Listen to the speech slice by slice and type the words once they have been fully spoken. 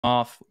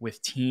off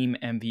with team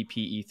MVP,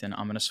 Ethan.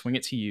 I'm going to swing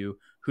it to you.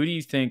 Who do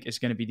you think is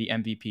going to be the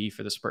MVP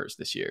for the Spurs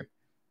this year?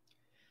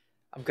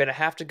 I'm going to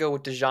have to go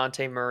with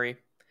DeJounte Murray.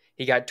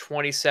 He got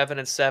 27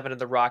 and 7 in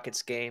the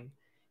Rockets game.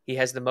 He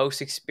has the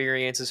most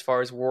experience as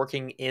far as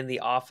working in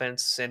the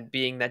offense and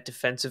being that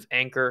defensive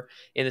anchor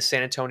in the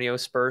San Antonio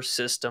Spurs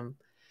system.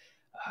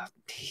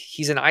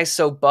 He's an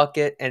ISO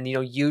bucket, and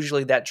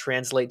usually that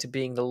translates to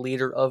being the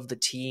leader of the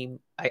team.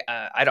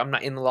 I'm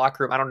not in the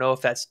locker room. I don't know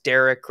if that's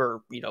Derek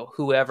or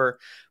whoever,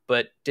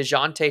 but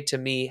DeJounte to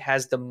me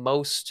has the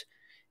most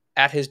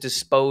at his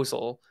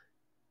disposal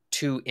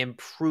to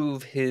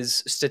improve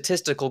his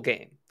statistical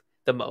game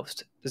the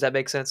most. Does that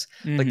make sense?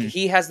 Like, Mm-hmm.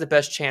 he has the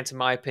best chance, in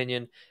my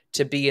opinion,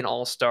 to be an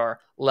all-star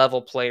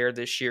level player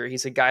this year.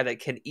 He's a guy that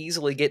can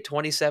easily get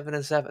 27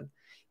 and 7.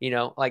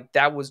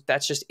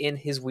 That's just in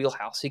his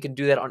wheelhouse. He can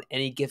do that on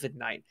any given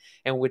night.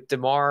 And with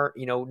DeMar,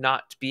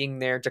 not being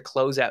there to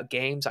close out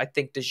games, I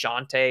think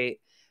DeJounte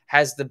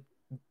has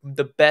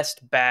the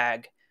best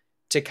bag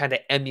to kind of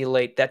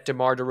emulate that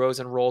DeMar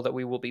DeRozan role that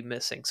we will be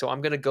missing. So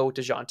I'm going to go with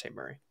DeJounte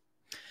Murray.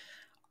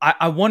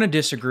 I want to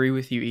disagree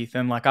with you,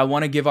 Ethan. Like, I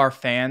want to give our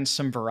fans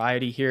some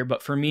variety here,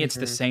 but for me, it's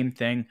the same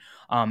thing.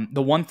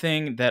 The one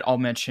thing that I'll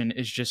mention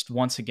is just,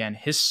 once again,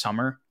 his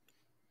summer.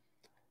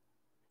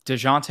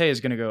 DeJounte is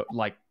going to go,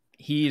 like,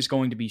 he is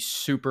going to be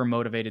super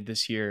motivated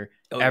this year,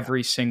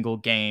 every single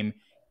game.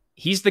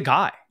 He's the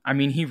guy. I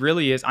mean, he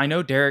really is. I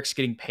know Derek's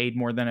getting paid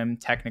more than him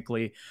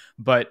technically,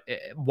 but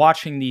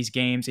watching these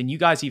games, and you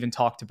guys even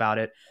talked about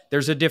it,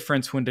 there's a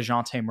difference when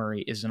DeJounte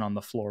Murray isn't on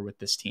the floor with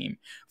this team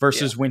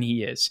versus when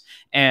he is.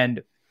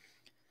 And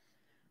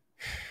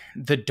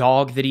the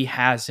dog that he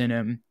has in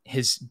him,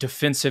 his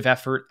defensive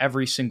effort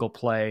every single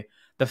play,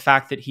 the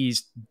fact that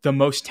he's the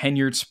most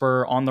tenured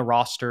Spur on the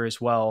roster as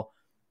well,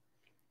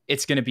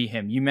 it's going to be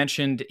him. You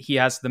mentioned he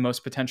has the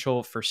most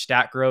potential for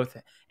stat growth,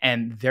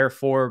 and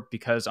therefore,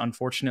 because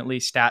unfortunately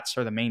stats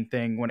are the main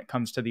thing when it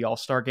comes to the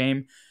All-Star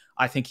game,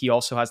 I think he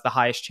also has the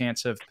highest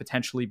chance of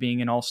potentially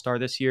being an All-Star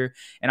this year.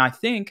 And I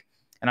think,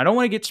 and I don't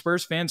want to get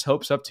Spurs fans'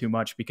 hopes up too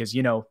much because,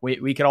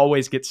 we could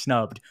always get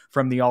snubbed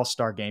from the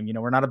All-Star game.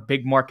 We're not a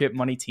big market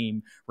money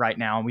team right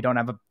now, and we don't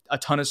have a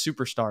ton of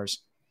superstars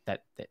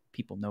that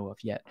people know of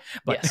yet.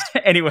 But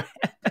yes.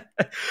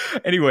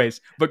 Anyways,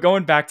 but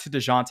going back to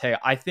DeJounte,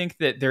 I think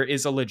that there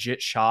is a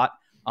legit shot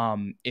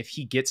if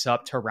he gets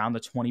up to around the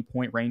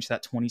 20-point range,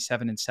 that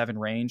 27 and 7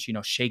 range,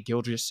 Shai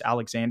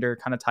Gilgeous-Alexander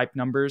kind of type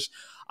numbers.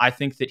 I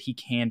think that he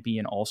can be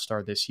an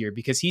all-star this year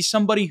because he's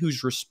somebody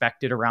who's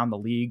respected around the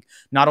league.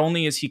 Not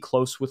only is he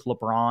close with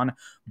LeBron,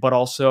 but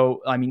also,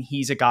 I mean,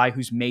 he's a guy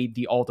who's made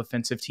the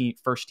all-defensive team,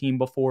 first team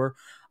before.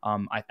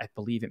 I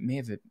believe it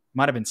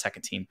might have been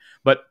second team.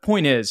 But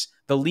point is,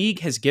 the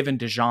league has given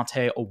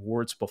DeJounte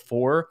awards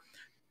before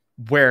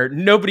where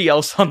nobody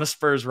else on the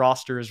Spurs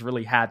roster has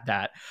really had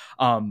that.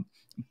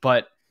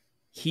 But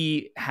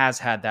he has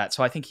had that.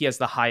 So I think he has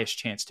the highest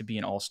chance to be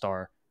an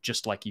all-star,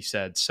 just like you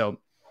said. So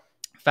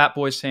Fat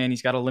Boy's saying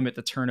he's got to limit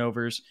the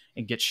turnovers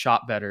and get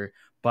shot better.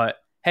 But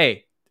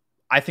hey,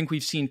 I think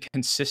we've seen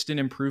consistent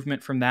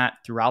improvement from that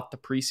throughout the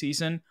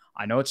preseason.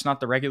 I know it's not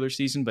the regular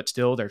season, but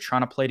still they're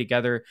trying to play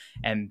together.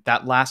 And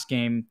that last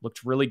game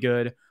looked really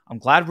good. I'm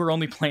glad we're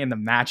only playing the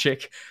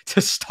Magic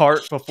to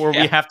start before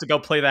we have to go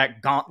play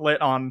that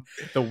gauntlet on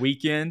the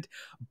weekend.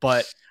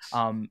 But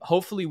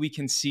hopefully we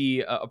can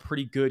see a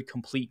pretty good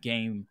complete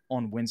game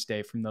on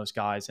Wednesday from those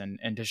guys. And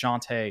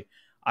DeJounte,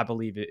 I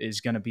believe,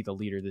 is going to be the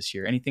leader this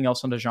year. Anything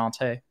else on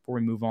DeJounte before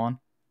we move on?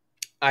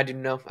 I do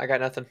know. I got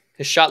nothing.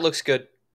 His shot looks good.